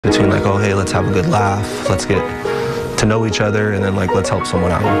between like, oh, hey, let's have a good laugh, let's get to know each other, and then like, let's help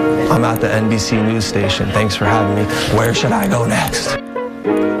someone out. I'm at the NBC news station. Thanks for having me. Where should I go next?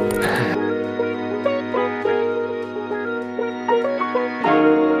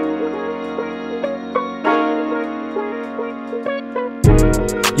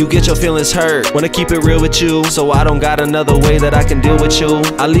 You get your feelings hurt, wanna keep it real with you, so I don't got another way that I can deal with you.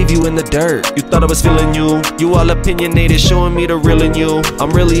 I leave you in the dirt, you thought I was feeling you. You all opinionated, showing me the real in you. I'm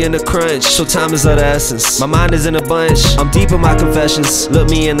really in the crunch, so time is of the essence. My mind is in a bunch, I'm deep in my confessions.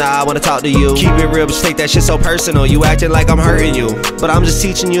 Look me in the eye, wanna talk to you. Keep it real, but take that shit so personal. You acting like I'm hurting you, but I'm just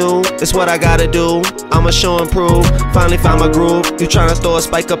teaching you, it's what I gotta do. I'ma show and prove, finally found my groove. You tryna throw a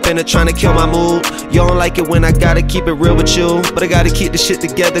spike up in it, tryna kill my mood. You don't like it when I gotta keep it real with you, but I gotta keep the shit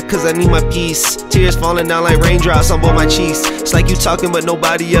together cause I need my peace. Tears falling down like raindrops on both my cheeks. It's like you talking but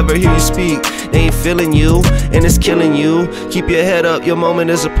nobody ever hear you speak. They ain't feeling you and it's killing you. Keep your head up, your moment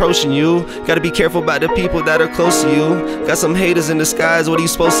is approaching you. Gotta be careful about the people that are close to you. Got some haters in disguise, what are you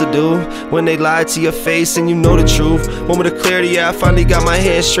supposed to do when they lie to your face and you know the truth? Moment of clarity, yeah, I finally got my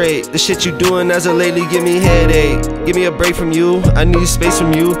head straight. The shit you doing as of lately give me headache. Give me a break from you, I need space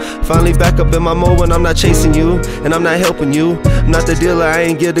from you. Finally back up in my mode when I'm not chasing you and I'm not helping you. I'm not the dealer, I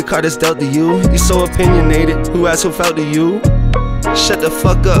ain't give the card that's dealt to you. You so opinionated, who asked who felt to you? Shut the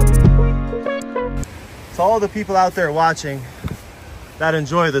fuck up. To all the people out there watching that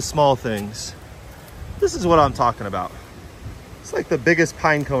enjoy the small things, this is what I'm talking about. It's like the biggest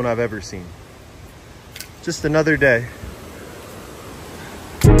pine cone I've ever seen. Just another day.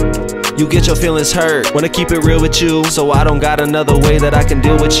 You get your feelings hurt, wanna keep it real with you, so I don't got another way that I can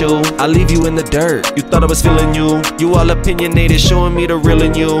deal with you. I leave you in the dirt, you thought I was feeling you. You all opinionated, showing me the real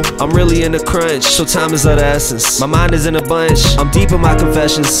in you. I'm really in the crunch, so time is of the essence. My mind is in a bunch, I'm deep in my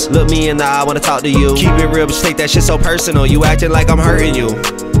confessions. Look me in the eye, wanna talk to you. Keep it real, but take that shit so personal. You acting like I'm hurting you.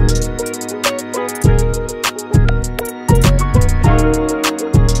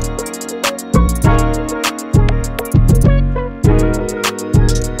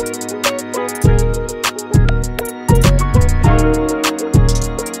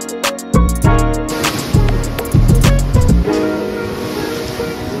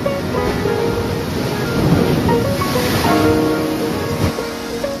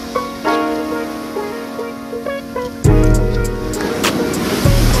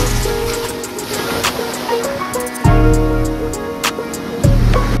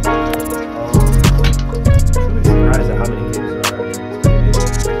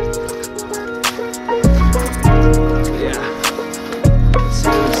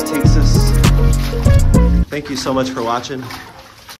 Thank you so much for watching.